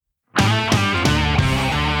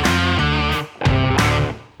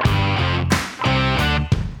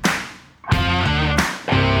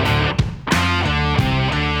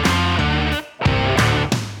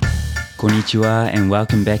Konnichiwa and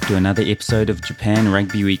welcome back to another episode of Japan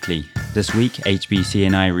Rugby Weekly. This week, HBC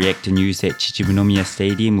and I react to news that Chichibunomiya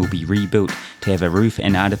Stadium will be rebuilt to have a roof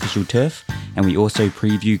and artificial turf, and we also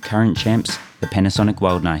preview current champs, the Panasonic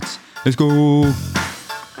Wild Knights. Let's go!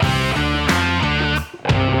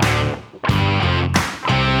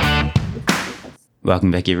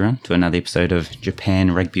 Welcome back everyone to another episode of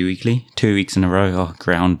Japan Rugby Weekly. 2 weeks in a row,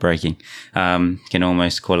 groundbreaking. Can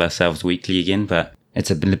almost call ourselves weekly again, but it's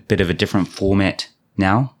a bit of a different format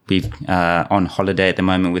now. We've on holiday at the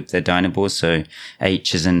moment with the Dynabors, so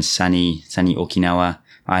H is in sunny Okinawa.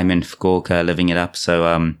 I'm in Fukuoka living it up,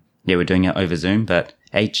 so we're doing it over Zoom. But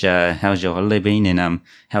H, how's your holiday been and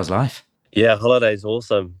how's life? Yeah, holiday's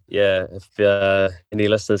awesome. Yeah, if any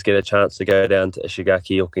listeners get a chance to go down to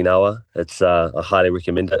Ishigaki, Okinawa, I highly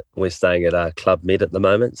recommend it. We're staying at Club Med at the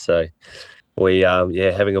moment, so we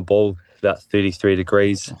having a ball. About 33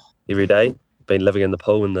 degrees every day. Been living in the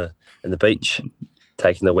pool in the beach,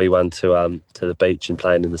 taking the wee one to the beach and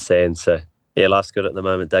playing in the sand. So yeah, life's good at the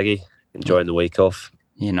moment, Dougie. Enjoying the week off.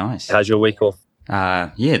 Yeah, nice. How's your week off?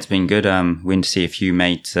 It's been good. Went to see a few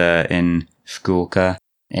mates in Fukuoka.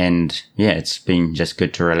 And yeah, it's been just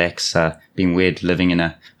good to relax. Been weird living in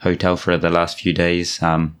a hotel for the last few days.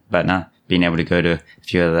 But being able to go to a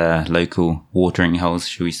few of the local watering holes,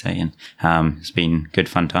 should we say, and it's been good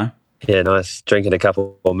fun time. Yeah, nice. Drinking a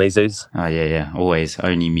couple of Mizus. Oh yeah. Always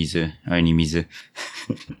only Mizu.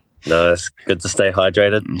 No, it's good to stay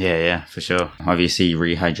hydrated. Yeah, for sure. Obviously,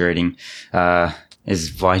 rehydrating is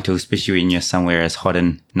vital, especially when you're somewhere as hot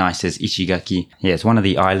and nice as Ishigaki. Yeah, it's one of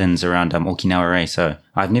the islands around Okinawa, so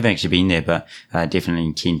I've never actually been there, but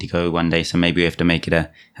definitely keen to go one day. So maybe we have to make it a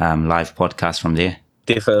live podcast from there.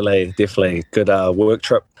 Definitely. Good work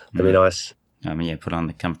trip. That'd be nice. Put on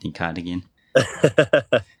the company card again.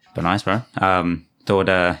 But nice, bro. Thought,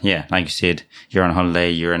 like you said, you're on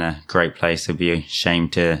holiday, you're in a great place. It'd be a shame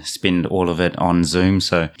to spend all of it on Zoom.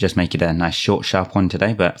 So just make it a nice short, sharp one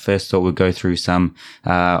today. But first, thought we'll go through some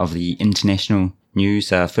of the international news.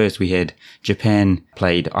 First, we had Japan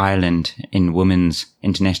played Ireland in women's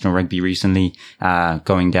international rugby recently,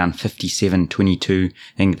 going down 57-22.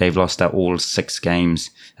 I think they've lost all 6 games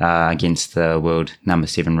against the world number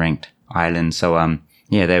 7 ranked Ireland. So,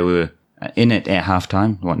 they were in it at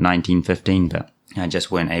halftime, 19-15, but I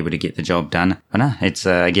just weren't able to get the job done. But it's,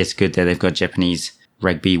 I guess, good that they've got Japanese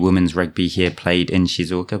rugby, women's rugby here played in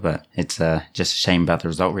Shizuoka, but it's just a shame about the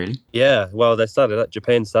result, really. Yeah, well,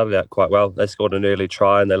 Japan started out quite well. They scored an early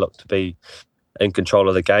try and they looked to be in control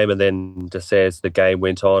of the game. And then just as the game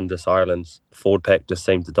went on, just Ireland's forward pack just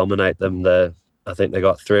seemed to dominate them. I think they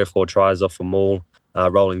got 3 or 4 tries off a maul,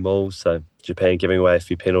 rolling mauls. So Japan giving away a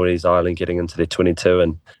few penalties, Ireland getting into their 22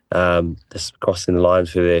 and just crossing the line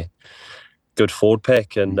for their good forward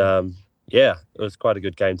pack. And it was quite a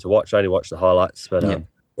good game to watch. I only watched the highlights, but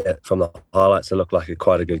from the highlights it looked like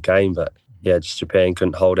quite a good game. But yeah, just Japan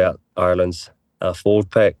couldn't hold out Ireland's forward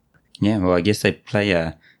pack. Yeah, well, I guess they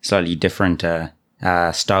play slightly different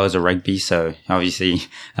styles of rugby. So obviously,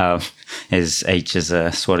 as H is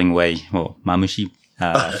swatting away, mamushi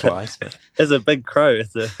flies. It's a big crow.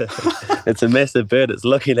 It's a massive bird. It's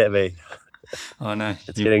looking at me. Oh no!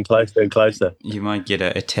 It's getting closer and closer. You might get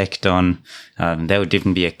attacked on. That would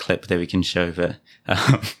definitely be a clip that we can show. But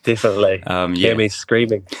definitely, hear me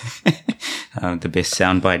screaming. The best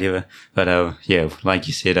soundbite ever. But like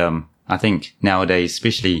you said, I think nowadays,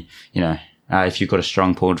 especially if you've got a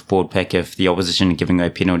strong forward pack, if the opposition are giving away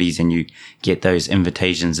penalties and you get those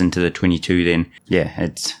invitations into the 22, then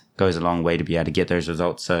it goes a long way to be able to get those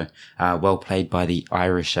results. So well played by the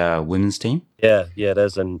Irish women's team. Yeah, it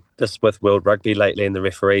is. And just with World Rugby lately, and the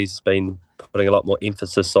referees been putting a lot more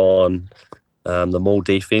emphasis on the maul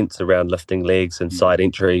defence around lifting legs and side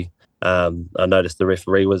entry. I noticed the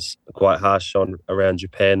referee was quite harsh around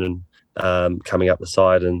Japan and coming up the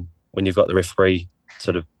side. And when you've got the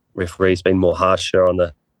referees being more harsher on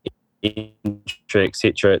the entry,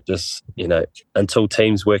 etc., it just, until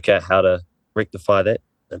teams work out how to rectify that,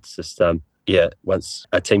 it's just, once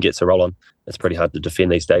a team gets a roll on, it's pretty hard to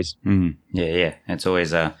defend these days. Yeah. It's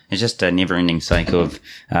always it's just a never-ending cycle of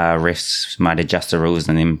refs might adjust the rules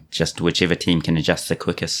and then just whichever team can adjust the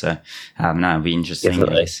quickest. So, it'll be interesting,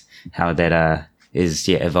 I guess, how that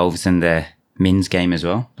evolves in the men's game as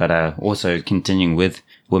well. But also continuing with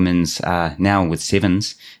women's, now with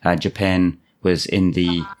sevens, Japan was in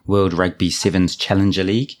the World Rugby Sevens Challenger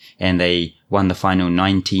League, and they won the final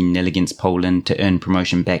 19-0 against Poland to earn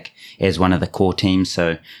promotion back as one of the core teams.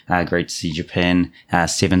 So great to see Japan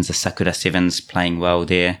Sevens, the Sakura Sevens, playing well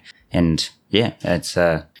there. And it's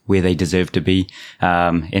where they deserve to be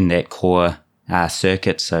in that core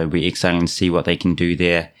circuit. So we're excited to see what they can do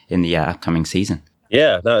there in the upcoming season.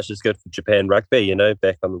 Yeah, no, it's just good for Japan rugby,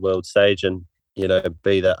 back on the world stage and,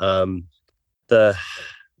 be the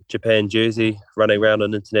Japan jersey running around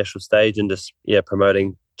on international stage and just,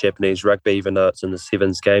 promoting Japanese rugby, even though it's in the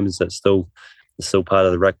sevens games, it's still part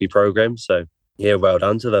of the rugby program. So, yeah, well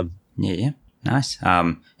done to them. Yeah. Nice.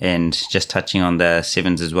 And just touching on the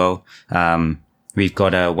sevens as well, we've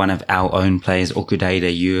got one of our own players,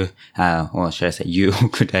 Okudata Yu, or should I say Yu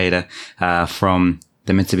Okudata, from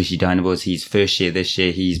the Mitsubishi Dynaboars. His first year this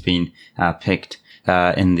year, he's been picked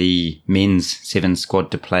in the men's sevens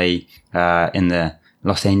squad to play in the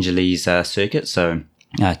Los Angeles circuit. So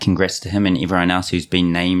congrats to him and everyone else who's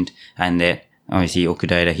been named, and that obviously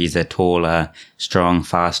Okudata, he's a tall, strong,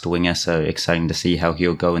 fast winger, so exciting to see how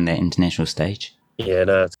he'll go in that international stage. Yeah,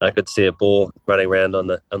 no, I could see a ball running around on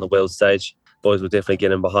the world stage. Boys will definitely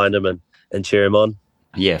get in behind him and cheer him on.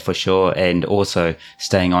 Yeah, for sure. And also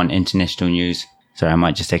staying on international news. Sorry, I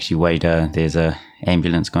might just actually wait. There's a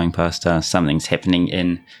ambulance going past. Something's happening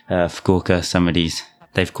in Fukuoka.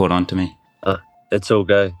 They've caught on to me. It's all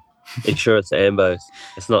go. Are you sure it's the Ambos?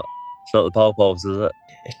 It's not the Pol Pols, is it?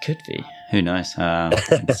 It could be. Who knows?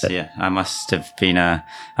 Yeah, I must have been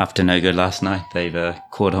up to no good last night. They've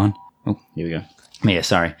caught on. Oh, here we go. Yeah,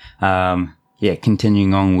 sorry.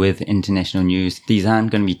 Continuing on with international news. These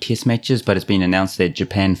aren't going to be test matches, but it's been announced that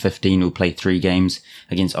Japan 15 will play 3 games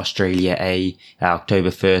against Australia A, October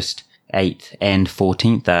 1st, 8th and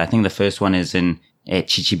 14th. I think the first one is at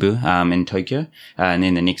Chichibu, in Tokyo. And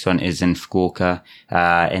then the next one is in Fukuoka.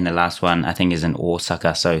 And the last one, I think, is in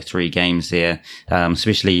Osaka. So 3 games there.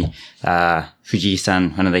 Especially,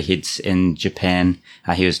 Fuji-san, one of the heads in Japan,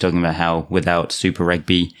 he was talking about how without Super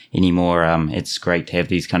Rugby anymore, it's great to have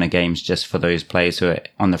these kind of games just for those players who are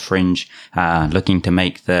on the fringe, looking to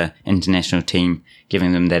make the international team,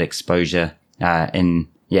 giving them that exposure,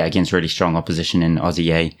 against really strong opposition in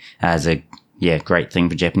Aussie A as a great thing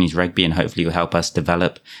for Japanese rugby, and hopefully will help us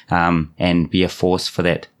develop and be a force for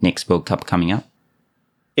that next World Cup coming up.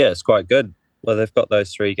 Yeah, it's quite good. Well, they've got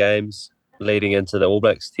those 3 games leading into the All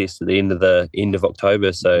Blacks test at the end of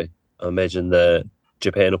October. So I imagine the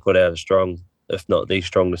Japan will put out a strong, if not the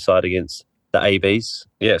strongest side against the ABs.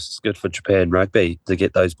 Yes, it's good for Japan rugby to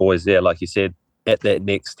get those boys there, like you said, at that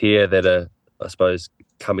next tier that are, I suppose,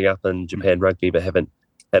 coming up in Japan rugby but haven't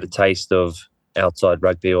had a taste of outside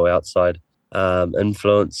rugby or outside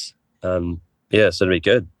influence. So it'll be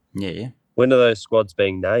good. Yeah. When are those squads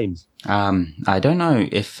being named? I don't know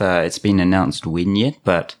if it's been announced when yet,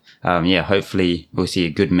 but hopefully we'll see a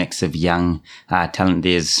good mix of young talent.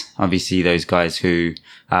 There's obviously those guys who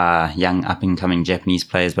are young up-and-coming Japanese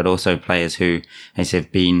players, but also players who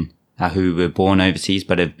who were born overseas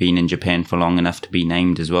but have been in Japan for long enough to be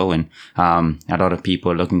named as well. And a lot of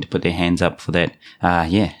people are looking to put their hands up for that.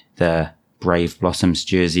 The Brave Blossoms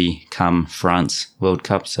jersey come France World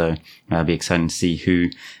Cup. So it'll be exciting to see who,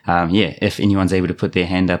 if anyone's able to put their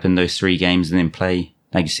hand up in those 3 games and then play,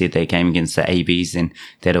 like you said, that game against the ABs, then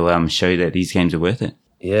that'll show that these games are worth it.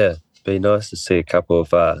 Yeah, be nice to see a couple of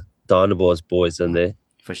Dynaboars boys in there.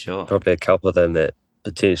 For sure. Probably a couple of them that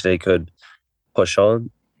potentially could push on.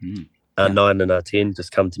 9 and 10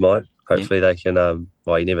 just come to mind. Hopefully they can,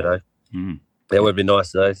 you never know. That would be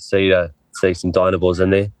nice though, to see some Dynaboars in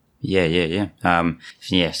there.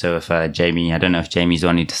 Yeah. So if Jamie, I don't know if Jamie's the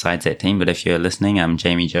one who decides that team, but if you're listening,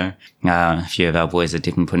 Jamie Joe, a few of our boys are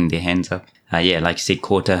definitely putting their hands up. Like you said,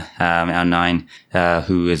 Kota, our 9,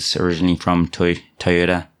 who is originally from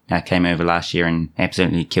Toyota, came over last year and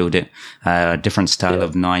absolutely killed it. Different style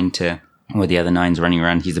of 9 to where the other 9's running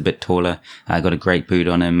around. He's a bit taller, got a great boot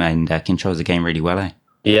on him and controls the game really well, eh?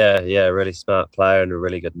 Yeah, really smart player and a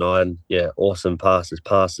really good 9. Yeah, awesome passes,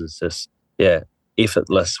 just,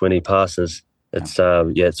 effortless when he passes. It's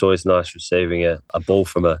it's always nice receiving a ball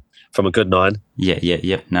from a good 9.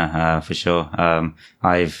 No, for sure.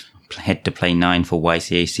 I've had to play 9 for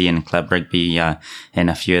YCAC and club rugby, and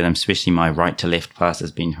a few of them, especially my right to left pass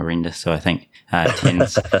has been horrendous. So I think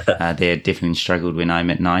 10s, they definitely struggled when I'm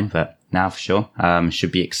at 9, but now for sure.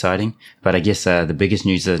 Should be exciting. But I guess the biggest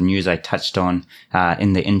news, the news I touched on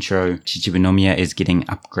in the intro, Chichibunomiya is getting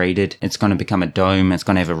upgraded. It's going to become a dome. It's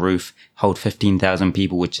going to have a roof, hold 15,000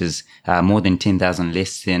 people, which is more than 10,000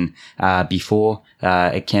 less than before.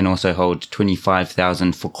 It can also hold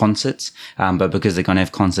 25,000 for concerts. But because they're going to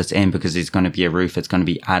have concerts and because there's going to be a roof, it's going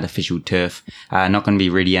to be artificial turf. Not going to be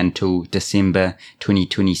ready until December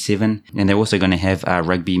 2027. And they're also going to have a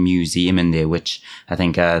rugby museum in there, which I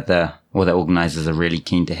think all the organisers are really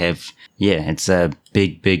keen to have. Yeah, it's a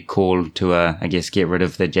big call to, get rid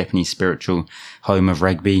of the Japanese spiritual home of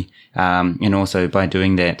rugby. And also by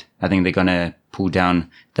doing that, I think they're going to pull down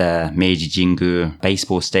the Meiji Jingu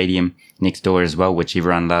baseball stadium next door as well, which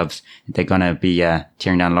everyone loves. They're going to be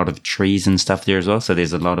tearing down a lot of trees and stuff there as well. So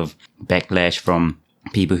there's a lot of backlash from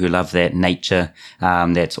people who love that nature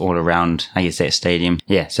that's all around, I guess, that stadium.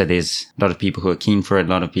 Yeah, so there's a lot of people who are keen for it, a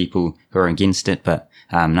lot of people who are against it. But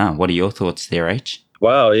no, what are your thoughts there, H?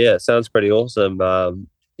 Wow, yeah, it sounds pretty awesome.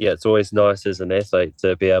 Yeah, it's always nice as an athlete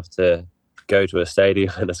to be able to go to a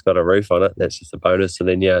stadium and it's got a roof on it. That's just a bonus. And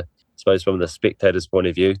then, yeah, I suppose from the spectator's point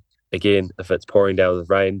of view, again, if it's pouring down with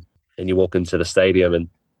rain and you walk into the stadium and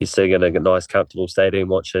you're sitting in a nice, comfortable stadium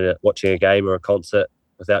watching a game or a concert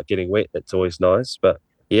without getting wet, that's always nice. But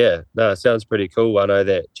yeah, no, it sounds pretty cool. I know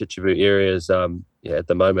that Chichibu area is, at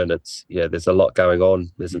the moment, there's a lot going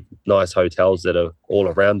on. There's nice hotels that are all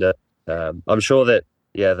around it. I'm sure that,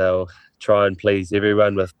 they'll try and please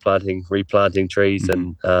everyone with replanting trees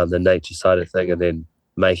and the nature side of thing, and then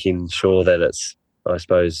making sure that it's, I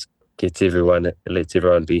suppose, lets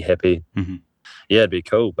everyone be happy. Mm-hmm. Yeah, it'd be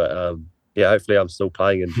cool. But hopefully I'm still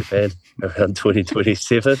playing in Japan around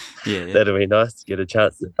 2027. Yeah. That'll be nice to get a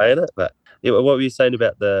chance to play in it. But yeah, what were you saying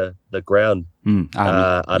about the ground,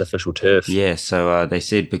 artificial turf? Yeah, so they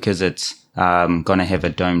said because it's going to have a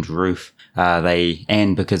domed roof,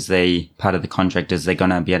 because part of the contract is they're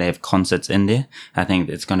going to be able to have concerts in there. I think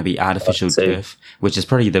it's going to be artificial turf, which is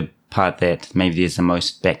probably the part that maybe there's the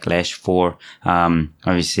most backlash for.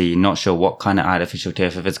 Obviously not sure what kind of artificial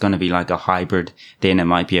turf. If it's going to be like a hybrid, then it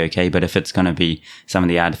might be okay. But if it's going to be some of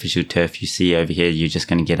the artificial turf you see over here, you're just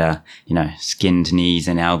going to get skinned knees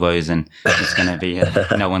and elbows, and it's going to be,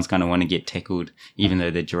 no one's going to want to get tackled, even though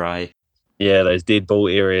they're dry. Yeah, those dead ball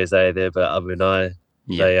areas there, but Abunai,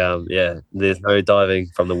 there's no diving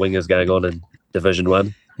from the wingers going on in Division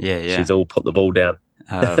 1. Yeah. She's all put the ball down.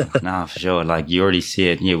 No, for sure. Like you already see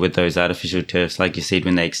it, with those artificial turfs, like you said,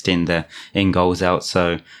 when they extend the end goals out.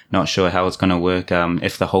 So not sure how it's going to work,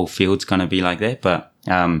 if the whole field's going to be like that. But,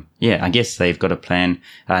 I guess they've got a plan.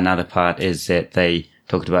 Another part is that they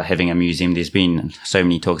talked about having a museum. There's been so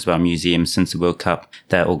many talks about museums since the World Cup.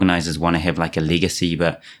 The organizers want to have like a legacy,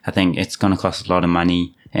 but I think it's going to cost a lot of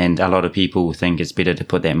money. And a lot of people think it's better to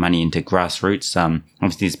put that money into grassroots.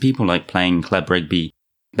 Obviously there's people like playing club rugby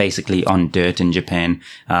basically on dirt in Japan.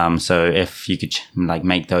 So if you could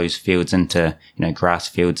make those fields into, grass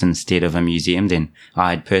fields instead of a museum, then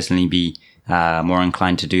I'd personally be, more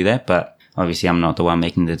inclined to do that. But obviously I'm not the one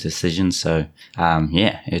making the decision. So,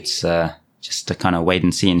 it's, just to kind of wait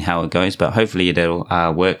and see how it goes, but hopefully it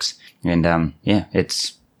all works. And,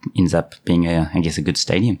 it ends up being a good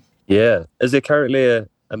stadium. Yeah. Is there currently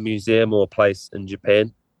a museum or a place in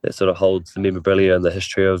Japan that sort of holds the memorabilia and the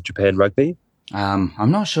history of Japan rugby? I'm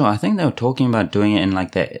not sure. I think they were talking about doing it in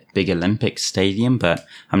that big Olympic stadium, but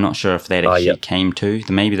I'm not sure if that actually came to.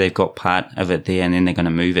 Maybe they've got part of it there and then they're going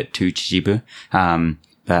to move it to Chichibu.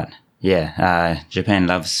 But yeah, Japan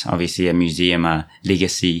loves obviously a museum, a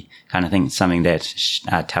legacy kind of thing, something that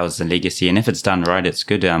tells the legacy. And if it's done right, it's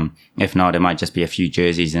good. If not, it might just be a few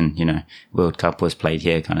jerseys and, World Cup was played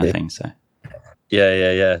here kind of thing. So.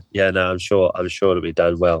 Yeah. No, I'm sure it'll be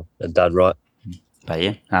done well and done right. But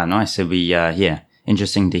yeah, nice. It'll be,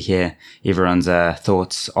 interesting to hear everyone's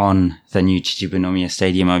thoughts on the new Chichibunomiya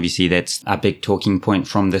Stadium. Obviously, that's a big talking point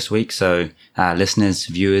from this week. So, listeners,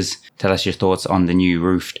 viewers, tell us your thoughts on the new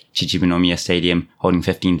roofed Chichibunomiya Stadium holding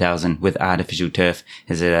 15,000 with artificial turf.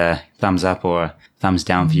 Is it a thumbs up or a thumbs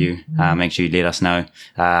down for you? Make sure you let us know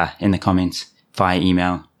in the comments via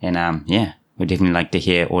email. And we'd definitely like to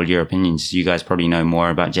hear all your opinions. You guys probably know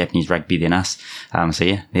more about Japanese rugby than us. So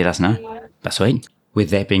yeah, let us know. That's sweet. With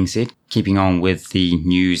that being said, keeping on with the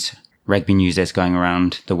rugby news that's going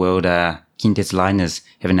around the world, Kintetsu Liners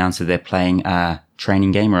have announced that they're playing a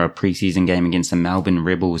training game or a preseason game against the Melbourne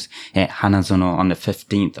Rebels at Hanazono on the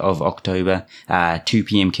 15th of October, 2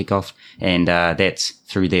 p.m. kickoff. And that's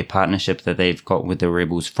through their partnership that they've got with the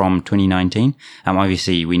Rebels from 2019.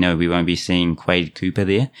 Obviously, we know we won't be seeing Quade Cooper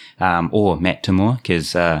there, or Matt Timor,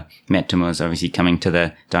 because Matt Timor is obviously coming to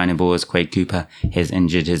the Dynabores. Quade Cooper has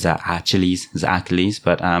injured his Achilles.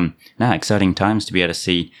 But exciting times to be able to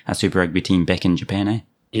see a Super Rugby team back in Japan, eh?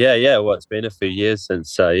 Yeah. Well, it's been a few years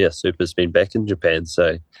since Super's been back in Japan.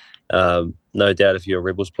 So no doubt if you're a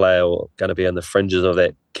Rebels player or going to be on the fringes of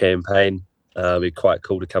that campaign, it'd be quite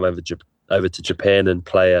cool to come over to Japan and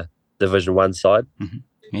play a Division 1 side.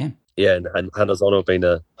 Mm-hmm. Yeah, and Hanazono being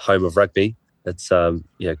a home of rugby, it's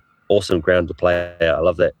awesome ground to play at. I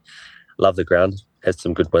love that. Love the ground. Had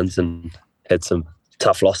some good wins and had some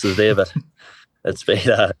tough losses there, but it's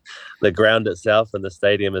been the ground itself and the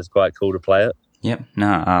stadium is quite cool to play at. Yep.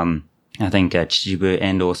 No, I think Chichibu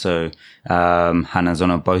and also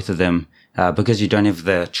Hanazono, both of them because you don't have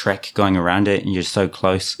the track going around it, you're so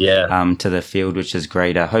close to the field, which is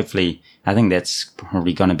great. Hopefully, I think that's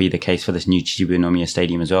probably going to be the case for this new Chichibu Nomiya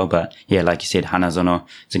Stadium as well. But yeah, like you said, Hanazono,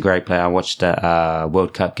 it's a great player. I watched a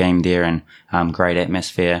World Cup game there and great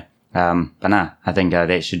atmosphere. But nah, I think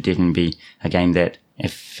that should definitely be a game that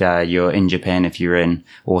if you're in Japan, if you're in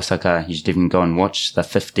Osaka, you should definitely go and watch the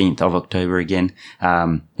 15th of October again.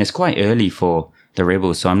 It's quite early for the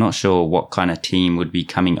Rebels, so I'm not sure what kind of team would be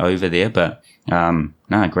coming over there, but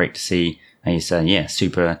great to see a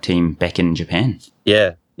super team back in Japan.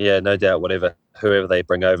 Yeah, no doubt. Whoever they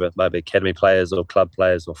bring over, maybe academy players or club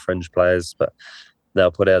players or fringe players, but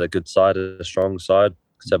they'll put out a good side, a strong side.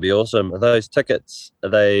 So it'll be awesome. Are those tickets, are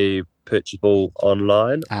they purchasable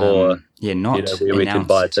online or not where we can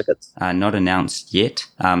buy tickets? Not announced yet.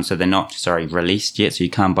 So they're not released yet, so you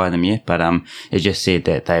can't buy them yet. But it just said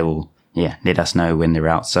that they will let us know when they're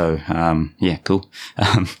out. So cool.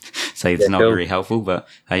 So it's not very helpful, but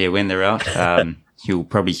when they're out, you'll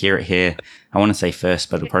probably hear it here. I want to say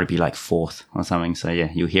first, but it'll probably be like fourth or something. So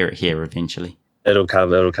you'll hear it here eventually. It'll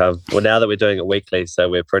come. Well, now that we're doing it weekly, so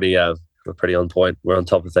we're pretty on point. We're on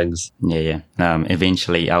top of things. Yeah.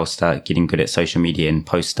 Eventually I'll start getting good at social media and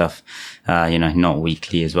post stuff, not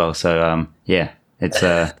weekly as well. So, it's,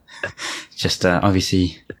 just,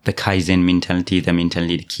 obviously the Kaizen mentality, the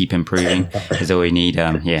mentality to keep improving is all we need.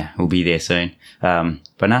 We'll be there soon.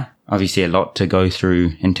 But obviously a lot to go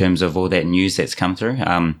through in terms of all that news that's come through.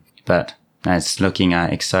 But it's looking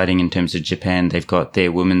exciting in terms of Japan. They've got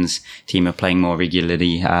their women's team are playing more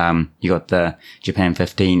regularly. You got the Japan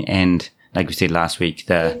 15 and, like we said last week,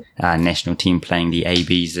 the national team playing the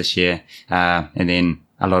ABs this year. And then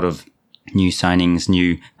a lot of new signings,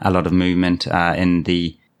 a lot of movement in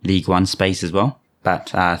the League One space as well.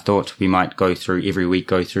 But I thought we might every week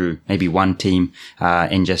go through maybe one team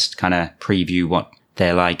and just kind of preview what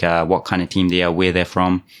they're like, what kind of team they are, where they're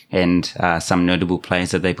from, and some notable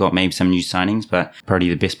players that they've got, maybe some new signings. But probably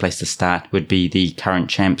the best place to start would be the current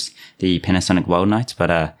champs, the Panasonic Wild Knights.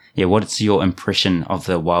 But what's your impression of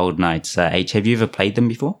the Wild Knights? H, have you ever played them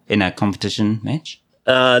before in a competition match?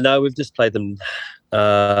 No, we've just played them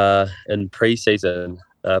in pre-season.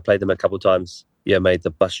 Played them a couple of times. Yeah, made the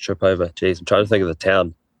bus trip over. Jeez, I'm trying to think of the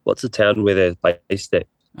town. What's the town where they're based at?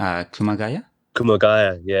 Kumagaya?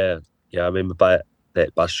 Kumagaya, yeah. I remember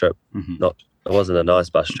that bus trip. Mm-hmm. It wasn't a nice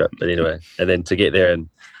bus trip, but anyway. And then to get there, and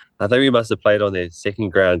I think we must have played on their second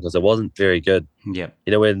ground because it wasn't very good. Yeah.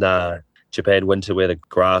 When Japan winter, where the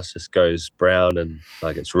grass just goes brown and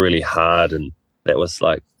like it's really hard, and that was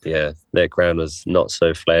that ground was not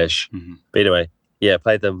so flash. Mm-hmm. But anyway,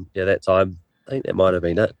 played them that time. I think that might have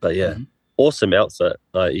been it. But awesome outfit.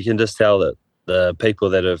 You can just tell that the people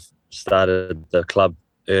that have started the club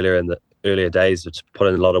earlier in the earlier days have put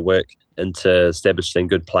in a lot of work into establishing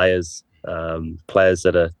good players, players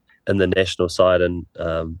that are in the national side, and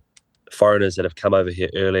foreigners that have come over here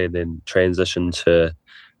early and then transitioned to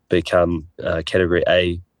become Category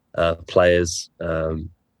A players.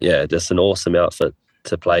 Just an awesome outfit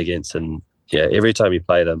to play against. And every time you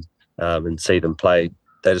play them and see them play,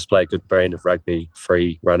 they just play a good brand of rugby,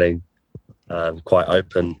 free running, quite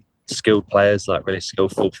open, skilled players, like really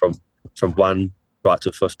skillful from 1 right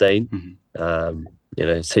to 15.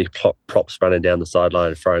 Mm-hmm. See props running down the sideline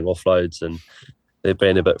and throwing offloads, and they've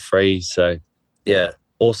been a bit free. So,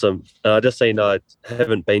 awesome. I just seen, I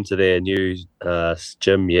haven't been to their new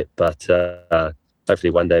gym yet, but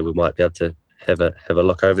hopefully one day we might be able to have a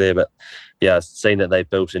look over there. But I've seen that they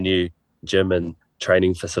built a new gym and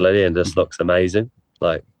training facility, and just looks amazing,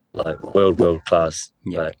 like world class.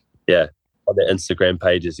 On their Instagram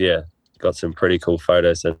pages, got some pretty cool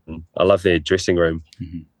photos, and I love their dressing room.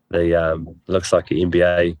 Mm-hmm. The looks like an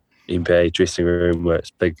NBA dressing room where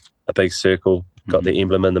it's a big circle, got the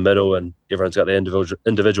emblem in the middle, and everyone's got their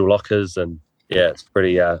individual lockers, and it's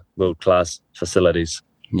pretty world class facilities.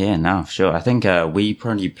 Yeah, no, for sure. I think we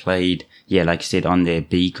probably played, like you said, on their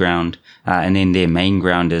B ground, and then their main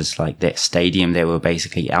ground is like that stadium they were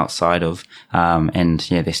basically outside of. And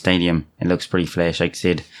their stadium, it looks pretty flash, like I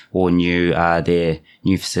said, all new, their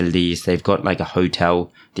new facilities. They've got like a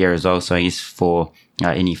hotel there as well, so I guess for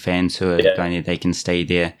any fans who are going there, they can stay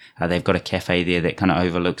there. They've got a cafe there that kind of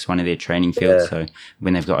overlooks one of their training fields. So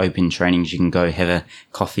when they've got open trainings, you can go have a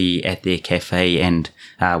coffee at their cafe and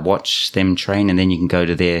watch them train. And then you can go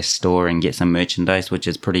to their store and get some merchandise, which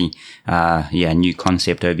is pretty, new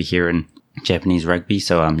concept over here in Japanese rugby.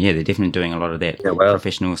 So, they're definitely doing a lot of that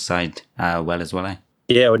professional side well as well, eh?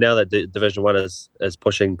 Yeah, well, now that Division 1 is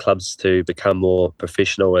pushing clubs to become more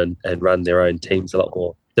professional and run their own teams a lot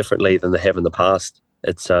more differently than they have in the past.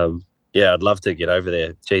 It's I'd love to get over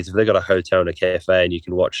there. Geez, if they've got a hotel and a cafe and you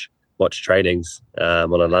can watch watch trainings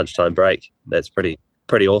on a lunchtime break. That's pretty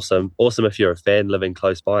awesome. Awesome if you're a fan living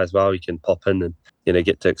close by as well. You can pop in and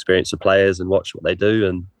get to experience the players and watch what they do.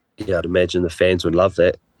 And yeah, I'd imagine the fans would love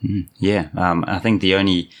that. Yeah, I think the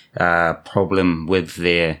only problem with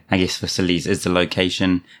their, I guess, facilities is the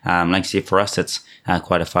location. Like I said, for us, it's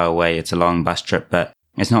quite a far away. It's a long bus trip, but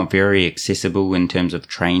it's not very accessible in terms of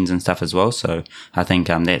trains and stuff as well. So I think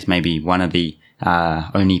that's maybe one of the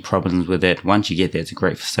only problems with it. Once you get there, it's a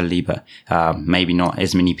great facility, but maybe not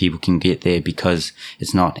as many people can get there because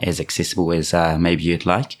it's not as accessible as maybe you'd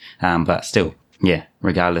like. But still, yeah,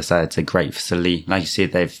 regardless, it's a great facility. Like you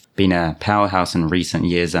said, they've been a powerhouse in recent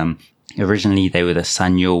years. Originally, they were the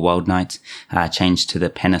Sanyo Wild Knights, changed to the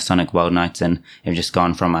Panasonic Wild Knights, and have just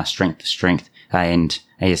gone from strength to strength. And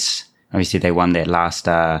I guess, obviously, they won their last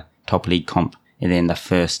top league comp and then the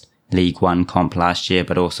first League One comp last year,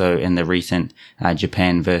 but also in the recent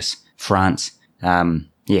Japan versus France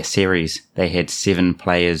series, they had 7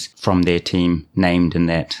 players from their team named in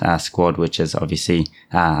that squad, which is obviously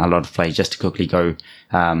a lot of players. Just to quickly go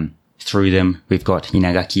through them, we've got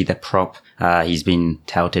Inagaki, the prop. He's been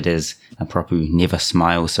touted as a prop who never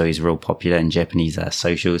smiles, so he's real popular in Japanese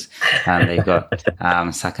socials. They've got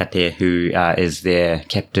Sakate, who is their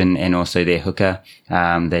captain and also their hooker.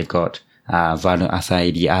 They've got Vanu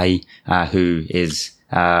Asaidi Ai,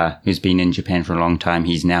 who's been in Japan for a long time.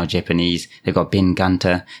 He's now Japanese. They've got Ben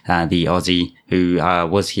Gunter, the Aussie, who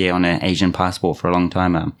was here on an Asian passport for a long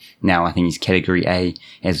time. Now I think he's category A,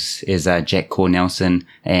 as is Jack Cornelson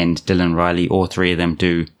and Dylan Riley. All 3 of them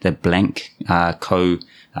do the Blank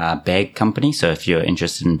bag company. So if you're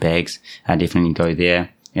interested in bags, definitely go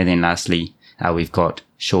there. And then lastly, we've got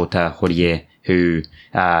Shota Horie, who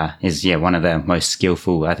is one of the most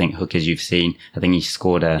skillful, I think, hookers you've seen. I think he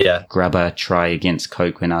scored a grubber try against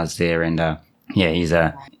Coke when I was there, and he's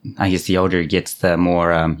I guess the older he gets, the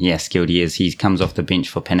more skilled he is. He comes off the bench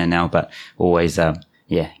for Penna now, but always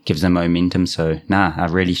gives them momentum. So a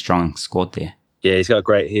really strong squad there. Yeah, he's got a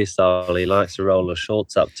great hairstyle. He likes to roll the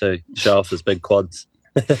shorts up too, show off his big quads.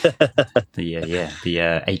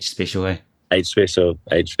 The H special, eh? Age special.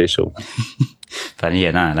 But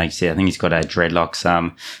like I said, I think he's got dreadlocks.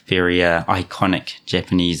 Very iconic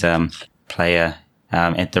Japanese player.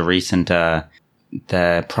 At the recent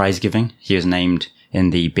the prize giving, he was named in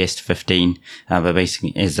the best 15. But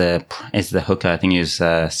basically, as the hooker, I think he was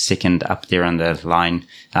second up there on the line.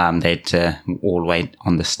 They had to all wait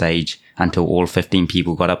on the stage until all 15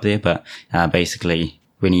 people got up there. But basically,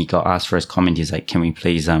 when he got asked for his comment, he's like, "Can we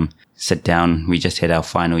please sit down? We just had our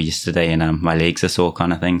final yesterday, and my legs are sore,"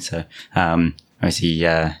 kind of thing. So obviously,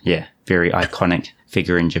 very iconic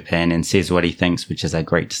figure in Japan, and says what he thinks, which is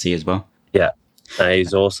great to see as well. Yeah,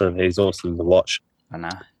 he's awesome. He's awesome to watch. I know,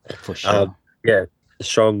 for sure.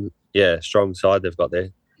 Strong side they've got there.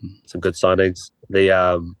 Some good signings. The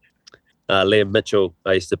Liam Mitchell,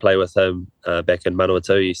 I used to play with him back in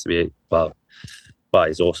Manawatu. He used to be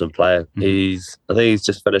he's an awesome player. I think he's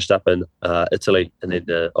just finished up in Italy, and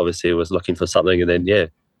then obviously was looking for something, and then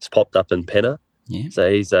he's popped up in Penna. Yeah, so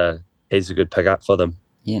he's a good pickup for them.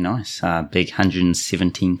 Yeah, nice. Big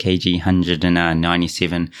 117 kg,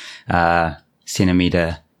 197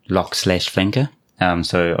 centimeter lock / flanker.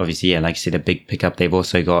 So obviously, like I said, a big pickup. They've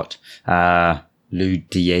also got Lou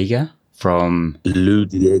Diega from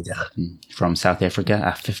South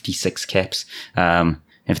Africa, 56 caps.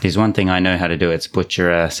 If there's one thing I know how to do, it's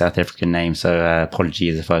butcher a South African name. So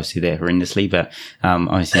apologies if I say that horrendously, but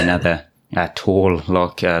obviously another tall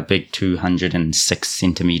lock, big 206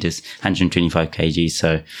 centimeters, 125 kg.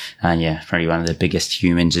 So probably one of the biggest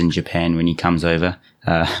humans in Japan when he comes over.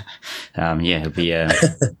 It'll be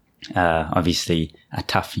obviously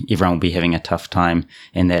everyone will be having a tough time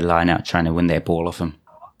in their line out trying to win that ball off him.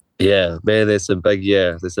 Yeah, man, there's some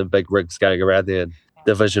big rigs going around there in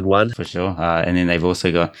Division 1. For sure. And then they've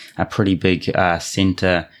also got a pretty big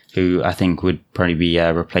centre who I think would probably be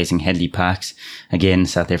replacing Hadley Parks. Again,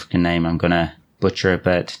 South African name, I'm going to butcher it,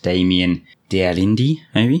 but Damien Dealindi,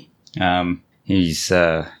 maybe. He's,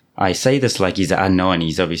 I say this like he's unknown.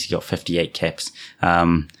 He's obviously got 58 caps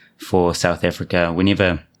for South Africa.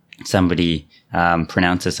 Whenever somebody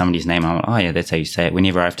pronounces somebody's name, I'm like, oh yeah, that's how you say it.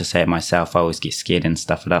 Whenever I have to say it myself, I always get scared and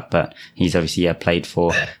stuff it up. But he's obviously played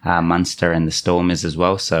for Munster and the Stormers as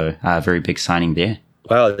well, so very big signing there.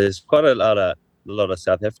 Wow, there's quite a lot of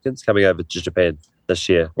South Africans coming over to Japan this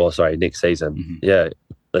year. Well, sorry, next season. Mm-hmm. Yeah,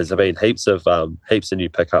 there's been heaps of new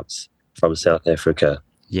pickups from South Africa.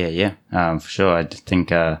 Yeah, for sure. I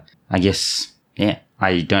think I guess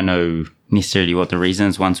I don't know necessarily what the reason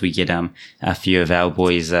is. Once we get a few of our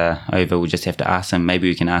boys over, we'll just have to ask them. Maybe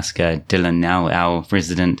we can ask Dylan now, our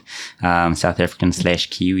resident South African /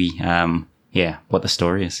 Kiwi, what the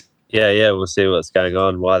story is. Yeah, we'll see what's going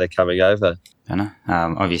on, why they're coming over. I know.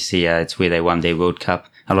 Obviously, it's where they won their World Cup.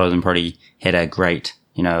 A lot of them probably had a great,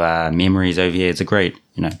 memories over here. It's a great,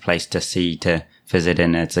 place to see, to visit,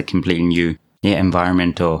 and it's a completely new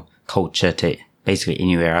environment or culture to basically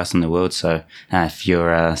anywhere else in the world. So if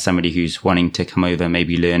you're somebody who's wanting to come over,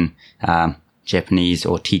 maybe learn Japanese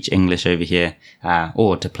or teach English over here,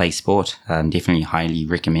 or to play sport, definitely highly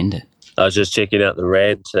recommend it. I was just checking out the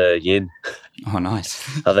rand to yen. Oh, nice.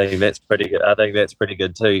 I think that's pretty good. I think that's pretty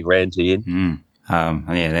good too, rand to yen.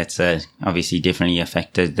 That's obviously definitely a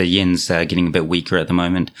factor. The yen's getting a bit weaker at the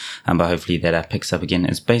moment, but hopefully that picks up again.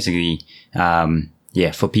 It's basically,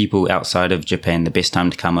 for people outside of Japan, the best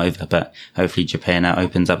time to come over, but hopefully Japan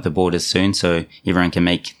opens up the borders soon so everyone can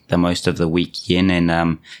make the most of the weak yen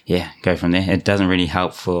and, go from there. It doesn't really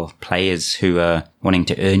help for players who are wanting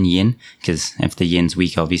to earn yen, because if the yen's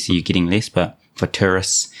weak, obviously you're getting less, but for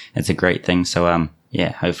tourists, it's a great thing. So,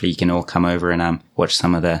 hopefully you can all come over and watch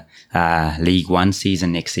some of the League One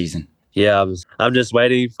season next season. Yeah, I'm just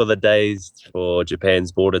waiting for the days for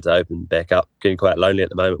Japan's border to open back up. Getting quite lonely at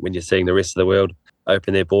the moment when you're seeing the rest of the world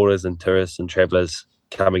open their borders and tourists and travellers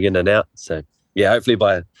coming in and out. So, hopefully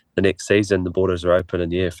by the next season the borders are open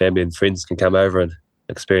and, family and friends can come over and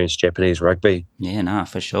experience Japanese rugby. Yeah, no,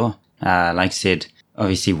 for sure. Like I said,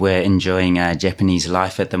 obviously we're enjoying Japanese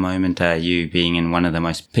life at the moment, you being in one of the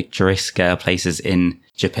most picturesque places in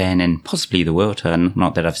Japan and possibly the world.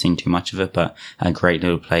 Not that I've seen too much of it, but a great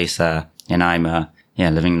little place. And I'm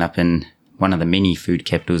living up in one of the many food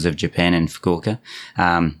capitals of Japan in Fukuoka.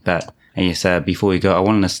 But I guess before we go, I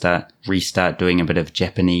wanted to restart doing a bit of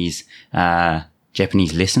Japanese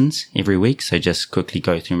lessons every week. So just quickly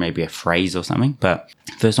go through maybe a phrase or something. But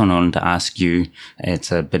first one I wanted to ask you,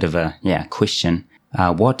 it's a bit of a question.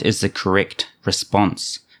 What is the correct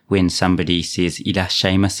response when somebody says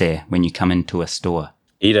 "irashaimase" when you come into a store?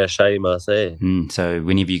 Irashaimase. So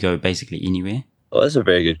whenever you go basically anywhere. Oh, that's a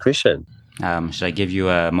very good question. Should I give you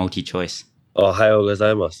a multi-choice? Ohayou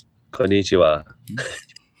gozaimasu. Konnichiwa.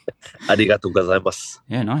 Arigatou gozaimasu.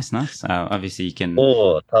 Yeah, nice. Obviously you can...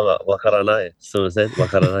 Oh, tama, wakaranai. Sumimasen,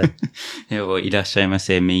 wakaranai. Yeah, well,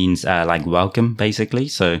 irashaimase means like welcome, basically.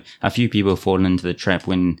 So a few people fall into the trap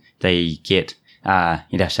when they get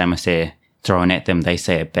irashaimase thrown at them, they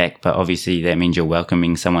say it back, but obviously that means you're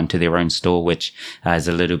welcoming someone to their own store, which is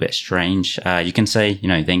a little bit strange. You can say,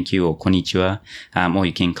 thank you or konnichiwa, or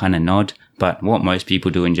you can kind of nod, but what most people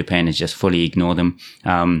do in Japan is just fully ignore them.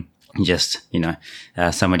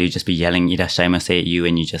 Somebody will just be yelling irashaimase at you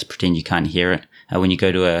and you just pretend you can't hear it. When you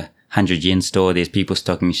go to a 100 yen store, there's people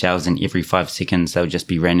stocking shelves and every 5 seconds they'll just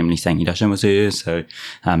be randomly saying irashaimase. So,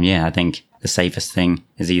 I think the safest thing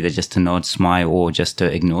is either just to nod, smile, or just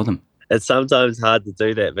to ignore them. It's sometimes hard to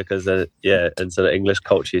do that because, in sort of English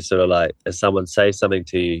culture, you sort of like, if someone says something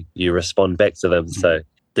to you, you respond back to them. So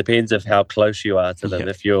depends of how close you are to them.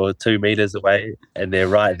 If you're 2 meters away and they're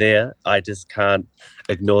right there, I just can't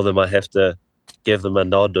ignore them. I have to give them a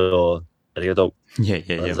nod or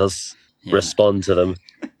just respond to them.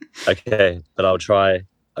 Okay, but I'll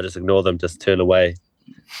just ignore them, just turn away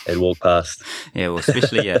and walk past. Yeah, well,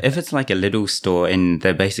 especially if it's like a little store and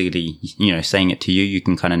they're basically, saying it to you, you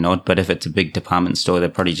can kind of nod. But if it's a big department store, they're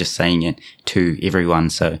probably just saying it to everyone.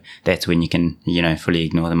 So that's when you can, fully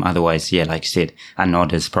ignore them. Otherwise, like you said, a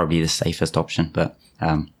nod is probably the safest option. But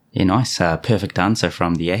nice. Perfect answer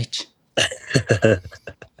from the H.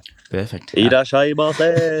 Perfect.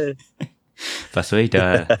 Irashaimase. But sweet.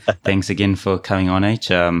 Thanks again for coming on, H.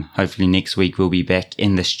 Hopefully next week we'll be back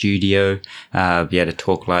in the studio, be able to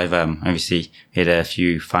talk live. Obviously we had a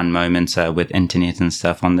few fun moments with internet and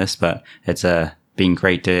stuff on this, but it's been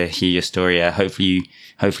great to hear your story.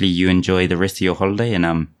 Hopefully you enjoy the rest of your holiday,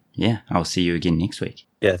 and I'll see you again next week.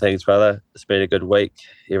 Yeah, thanks, brother. It's been a good week.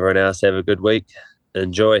 Everyone else have a good week.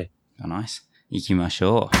 Enjoy. Oh, nice.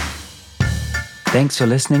 Ikimashou. Thanks for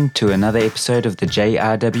listening to another episode of the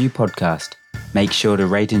JRW podcast. Make sure to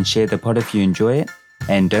rate and share the pod if you enjoy it.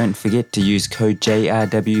 And don't forget to use code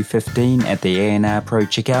JRW15 at the ANR Pro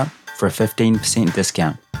checkout for a 15%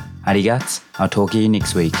 discount. Arigats. I'll talk to you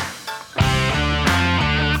next week.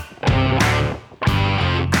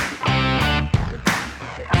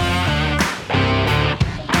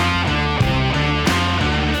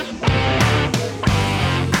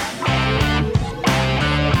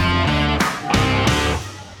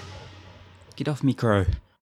 Get off me, crow.